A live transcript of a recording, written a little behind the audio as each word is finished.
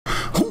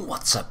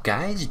What's up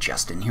guys,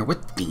 Justin here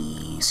with the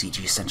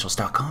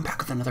CGEssentials.com, back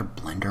with another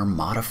Blender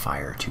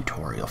modifier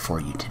tutorial for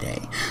you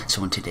today.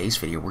 So in today's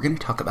video we're going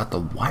to talk about the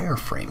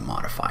wireframe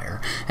modifier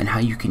and how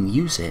you can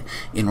use it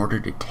in order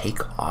to take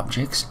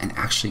objects and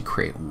actually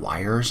create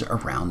wires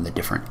around the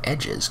different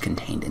edges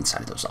contained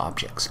inside of those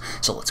objects.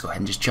 So let's go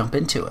ahead and just jump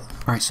into it.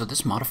 Alright, so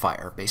this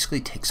modifier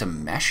basically takes a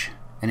mesh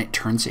and it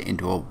turns it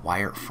into a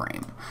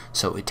wireframe.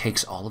 So it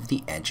takes all of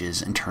the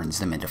edges and turns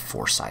them into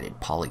four-sided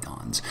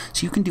polygons.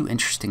 So you can do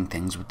interesting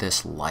things with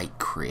this, like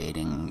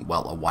creating,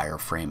 well, a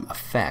wireframe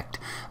effect,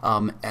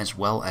 as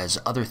well as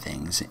other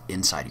things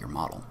inside your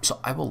model.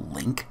 So I will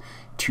link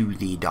to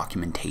the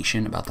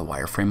documentation about the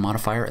wireframe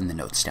modifier in the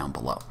notes down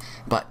below.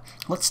 But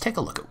let's take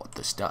a look at what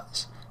this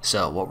does.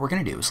 So what we're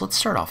going to do is let's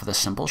start off with a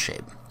simple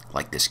shape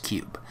like this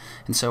cube.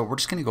 And so we're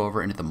just going to go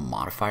over into the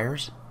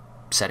modifiers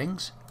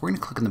settings. We're going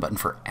to click on the button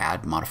for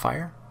Add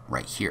Modifier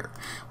right here.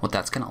 What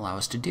that's going to allow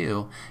us to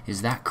do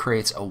is that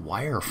creates a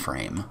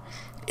wireframe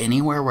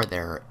anywhere where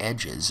there are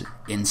edges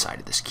inside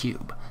of this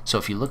cube. So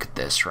if you look at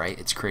this, right,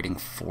 it's creating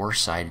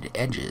four-sided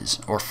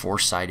edges or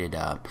four-sided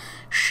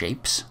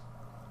shapes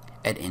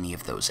at any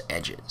of those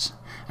edges.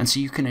 And so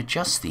you can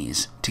adjust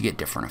these to get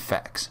different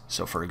effects.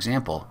 So for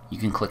example, you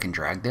can click and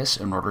drag this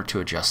in order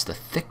to adjust the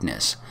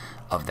thickness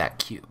of that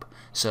cube.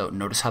 So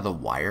notice how the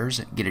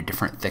wires get a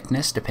different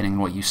thickness depending on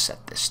what you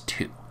set this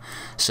to.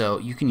 So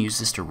you can use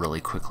this to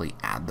really quickly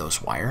add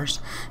those wires.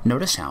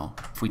 Notice how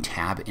if we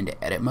tab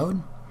into edit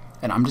mode,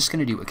 and I'm just going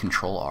to do a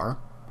Control R,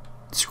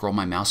 scroll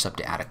my mouse up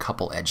to add a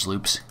couple edge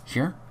loops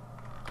here,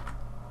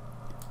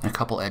 and a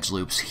couple edge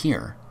loops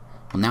here.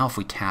 Well, now if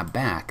we tab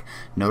back,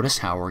 notice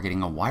how we're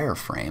getting a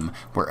wireframe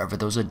wherever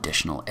those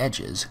additional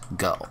edges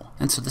go.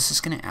 And so this is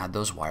going to add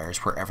those wires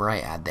wherever I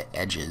add the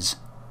edges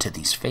to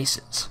these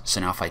faces.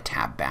 So now if I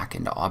tab back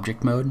into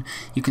object mode,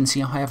 you can see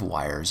how I have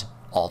wires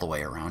all the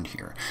way around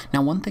here.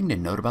 Now one thing to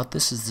note about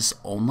this is this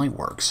only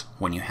works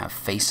when you have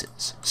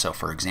faces. So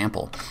for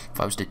example,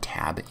 if I was to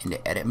tab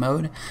into edit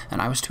mode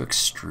and I was to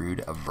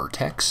extrude a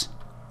vertex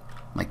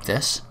like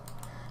this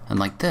and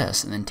like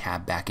this, and then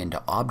tab back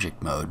into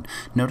object mode,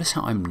 notice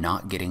how I'm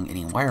not getting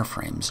any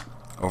wireframes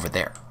over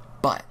there.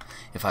 But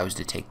if I was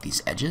to take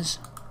these edges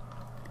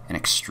and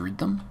extrude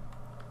them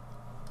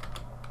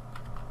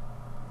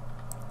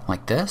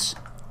like this,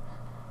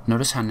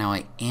 notice how now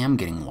I am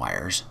getting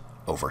wires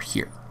over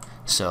here.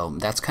 So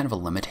that's kind of a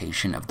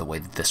limitation of the way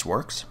that this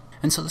works.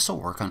 And so this will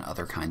work on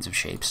other kinds of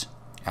shapes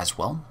as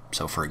well.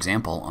 So for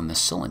example, on this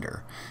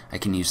cylinder, I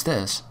can use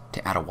this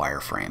to add a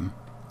wireframe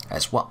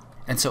as well.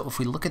 And so if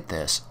we look at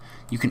this,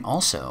 you can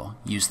also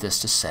use this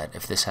to set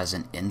if this has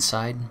an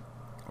inside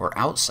or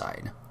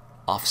outside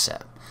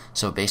offset.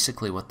 So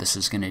basically what this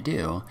is going to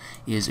do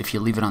is if you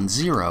leave it on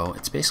 0,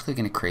 it's basically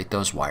going to create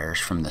those wires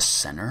from the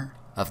center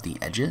of the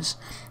edges.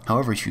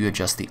 However, if you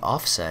adjust the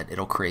offset,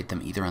 it'll create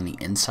them either on the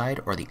inside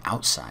or the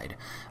outside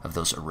of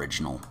those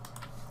original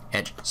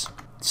edges.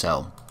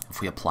 So if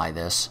we apply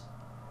this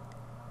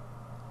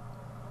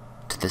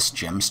to this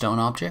gemstone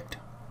object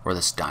or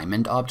this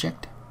diamond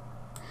object,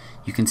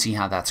 you can see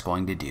how that's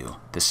going to do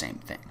the same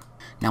thing.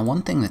 Now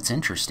one thing that's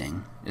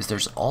interesting is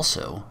there's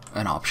also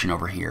an option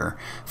over here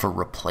for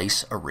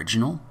replace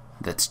original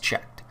that's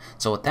checked.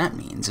 So what that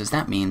means is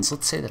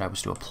let's say that I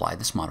was to apply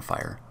this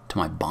modifier to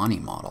my Bonnie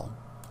model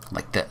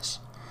like this.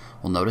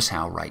 Well, notice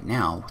how right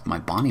now with my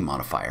Bonnie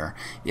modifier,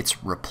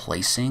 it's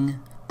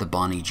replacing the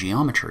Bonnie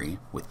geometry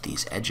with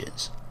these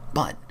edges.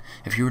 But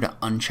if you were to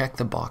uncheck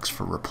the box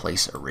for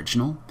replace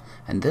original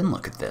and then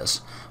look at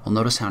this, well,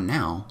 notice how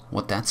now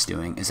what that's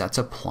doing is that's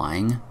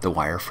applying the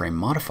wireframe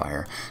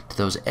modifier to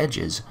those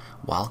edges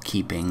while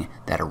keeping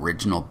that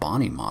original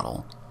Bonnie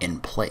model in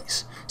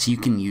place. So you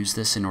can use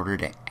this in order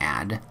to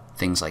add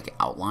things like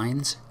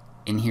outlines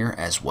in here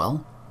as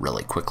well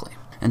really quickly.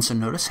 And so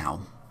notice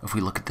how if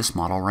we look at this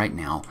model right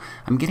now,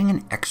 I'm getting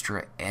an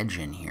extra edge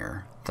in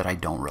here that I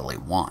don't really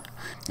want.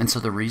 And so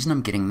the reason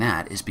I'm getting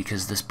that is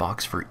because this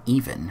box for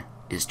even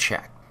is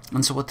checked.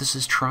 And so what this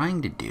is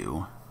trying to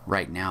do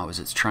right now is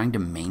it's trying to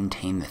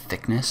maintain the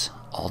thickness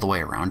all the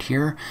way around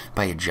here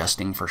by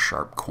adjusting for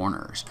sharp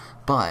corners.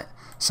 But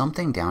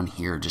something down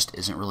here just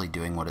isn't really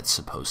doing what it's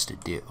supposed to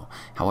do.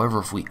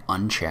 However, if we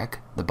uncheck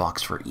the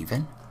box for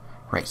even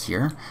right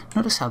here,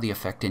 notice how the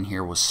effect in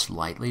here was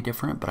slightly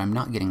different, but I'm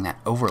not getting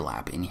that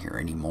overlap in here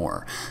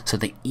anymore. So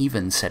the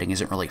even setting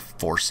isn't really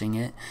forcing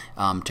it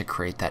to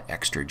create that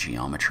extra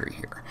geometry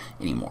here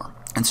anymore.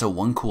 And so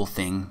one cool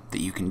thing that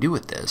you can do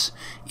with this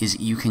is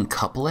you can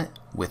couple it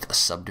with a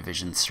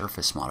subdivision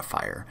surface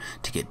modifier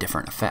to get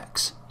different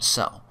effects.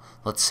 So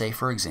let's say,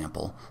 for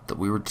example, that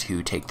we were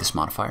to take this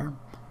modifier.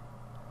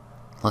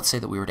 Let's say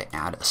that we were to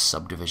add a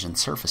subdivision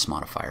surface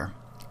modifier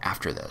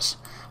after this.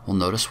 Well,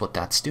 notice what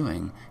that's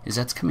doing is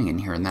that's coming in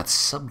here and that's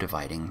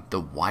subdividing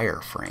the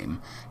wireframe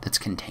that's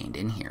contained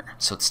in here.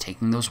 So it's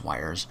taking those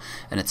wires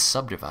and it's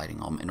subdividing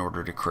them in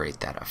order to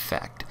create that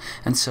effect.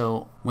 And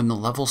so when the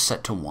level's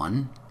set to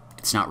 1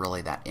 it's not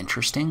really that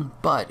interesting,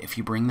 but if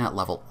you bring that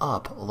level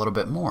up a little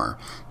bit more,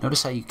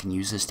 notice how you can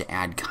use this to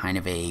add kind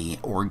of a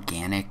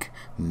organic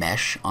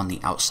mesh on the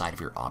outside of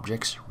your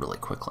objects really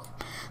quickly.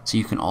 So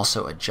you can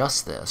also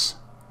adjust this,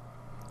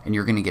 and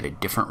you're going to get a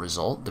different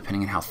result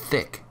depending on how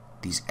thick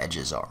these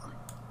edges are.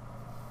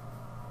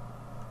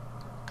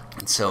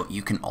 And so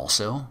you can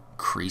also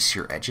crease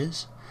your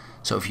edges.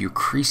 So if you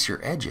crease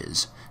your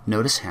edges,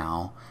 notice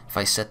how if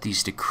I set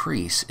these to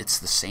crease, it's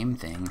the same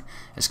thing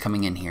as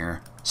coming in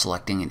here,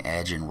 selecting an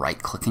edge and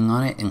right-clicking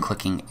on it and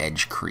clicking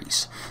Edge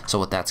Crease. So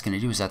what that's going to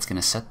do is that's going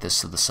to set this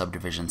so the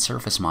subdivision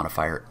surface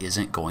modifier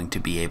isn't going to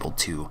be able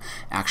to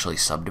actually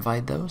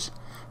subdivide those.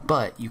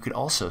 But you could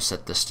also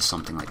set this to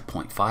something like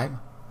 0.5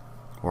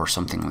 or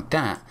something like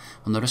that.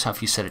 Well, notice how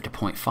if you set it to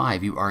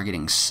 0.5, you are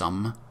getting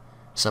some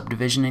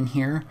subdivision in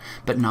here,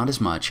 but not as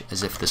much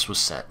as if this was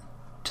set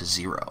to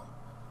 0.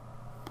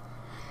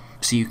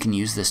 So you can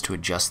use this to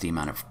adjust the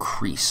amount of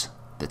crease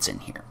that's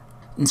in here.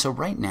 And so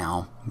right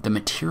now, the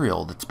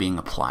material that's being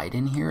applied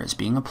in here is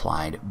being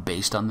applied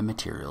based on the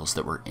materials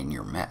that were in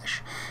your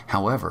mesh.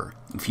 However,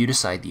 if you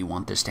decide that you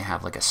want this to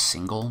have like a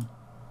single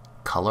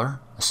color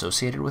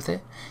associated with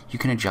it, you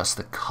can adjust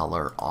the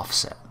color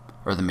offset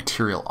or the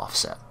material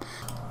offset.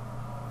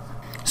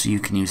 So you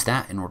can use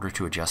that in order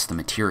to adjust the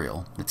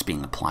material that's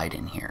being applied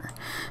in here.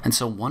 And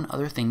so one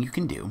other thing you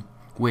can do,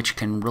 which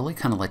can really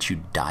kind of let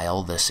you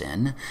dial this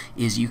in,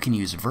 is you can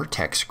use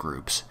vertex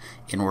groups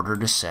in order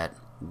to set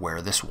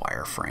where this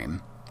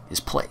wireframe is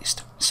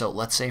placed. So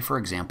let's say, for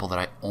example, that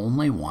I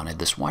only wanted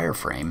this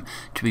wireframe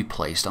to be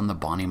placed on the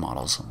Bonnie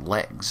model's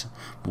legs.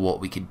 What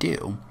we could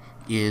do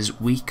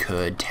is we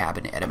could tab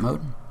in edit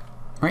mode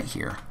right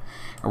here,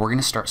 and we're going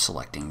to start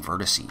selecting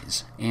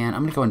vertices. And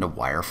I'm going to go into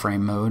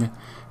wireframe mode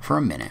for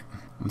a minute.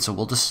 And so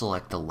we'll just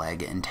select the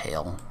leg and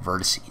tail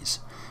vertices.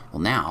 Well,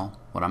 now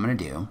what I'm going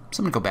to do is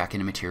I'm going to go back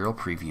into material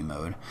preview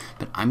mode,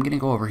 but I'm going to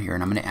go over here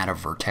and I'm going to add a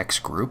vertex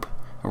group,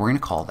 and we're going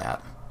to call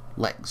that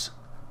legs.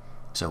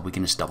 So we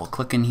can just double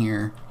click in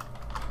here,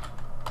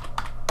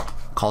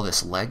 call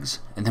this legs,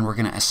 and then we're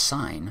going to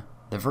assign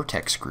the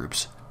vertex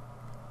groups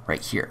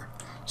right here.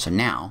 So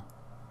now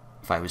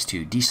if I was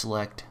to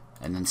deselect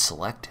and then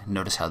select,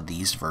 notice how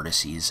these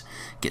vertices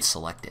get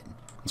selected.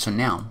 So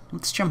now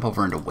let's jump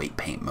over into weight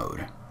paint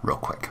mode real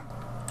quick.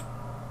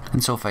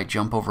 And so if I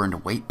jump over into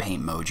weight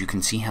paint mode, you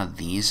can see how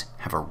these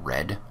have a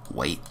red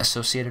weight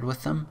associated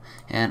with them.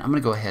 And I'm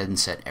going to go ahead and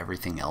set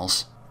everything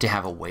else to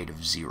have a weight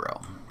of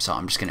 0. So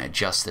I'm just going to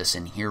adjust this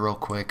in here real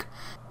quick.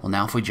 Well,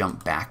 now if we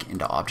jump back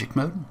into object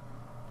mode,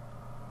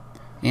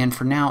 and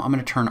for now I'm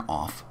going to turn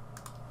off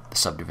the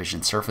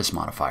subdivision surface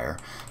modifier,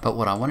 but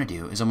what I want to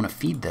do is I'm going to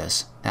feed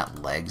this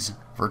that legs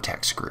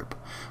vertex group.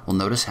 Well,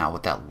 notice how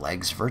with that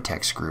legs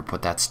vertex group,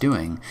 what that's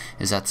doing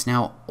is that's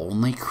now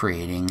only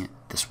creating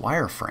this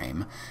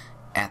wireframe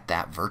at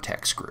that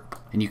vertex group.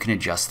 And you can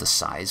adjust the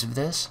size of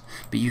this,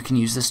 but you can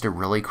use this to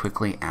really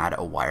quickly add a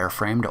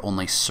wireframe to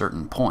only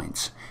certain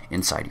points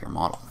inside your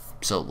model.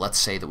 So let's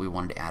say that we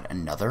wanted to add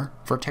another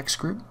vertex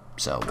group.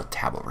 So we'll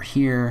tab over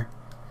here,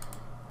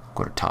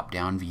 go to top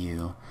down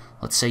view.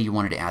 Let's say you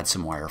wanted to add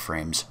some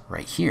wireframes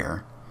right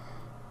here.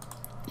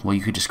 Well,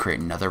 you could just create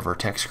another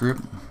vertex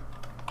group,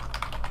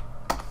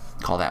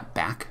 call that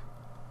back,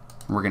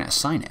 and we're going to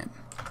assign it.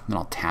 Then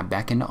I'll tab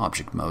back into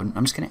object mode.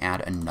 I'm just going to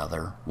add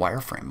another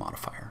wireframe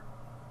modifier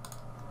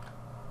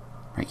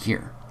right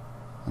here.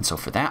 And so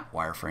for that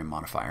wireframe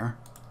modifier,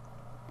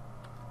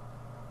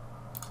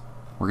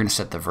 we're going to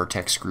set the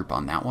vertex group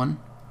on that one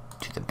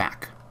to the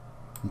back.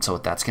 And so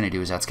what that's going to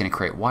do is that's going to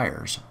create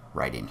wires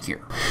right in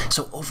here.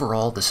 So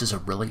overall, this is a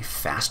really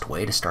fast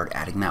way to start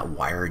adding that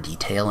wire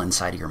detail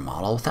inside of your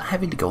model without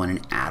having to go in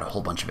and add a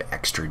whole bunch of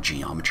extra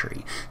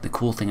geometry. The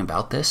cool thing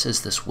about this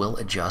is this will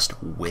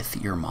adjust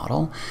with your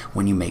model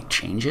when you make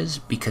changes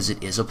because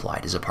it is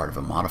applied as a part of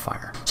a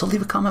modifier. So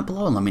leave a comment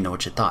below and let me know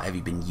what you thought. Have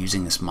you been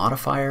using this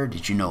modifier?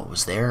 Did you know it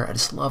was there? I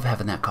just love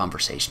having that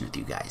conversation with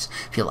you guys.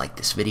 If you like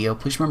this video,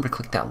 please remember to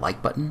click that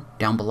like button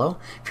down below.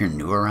 If you're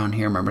new around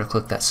here, remember to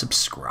click that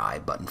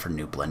subscribe button for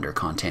new Blender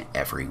content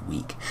every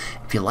week.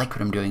 If you like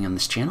what I'm doing on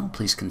this channel,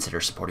 please consider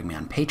supporting me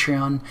on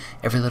Patreon.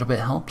 Every little bit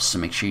helps, so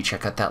make sure you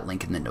check out that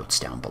link in the notes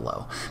down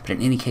below. But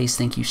in any case,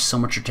 thank you so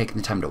much for taking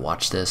the time to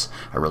watch this.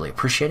 I really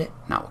appreciate it,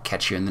 and I will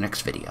catch you in the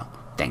next video.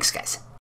 Thanks, guys.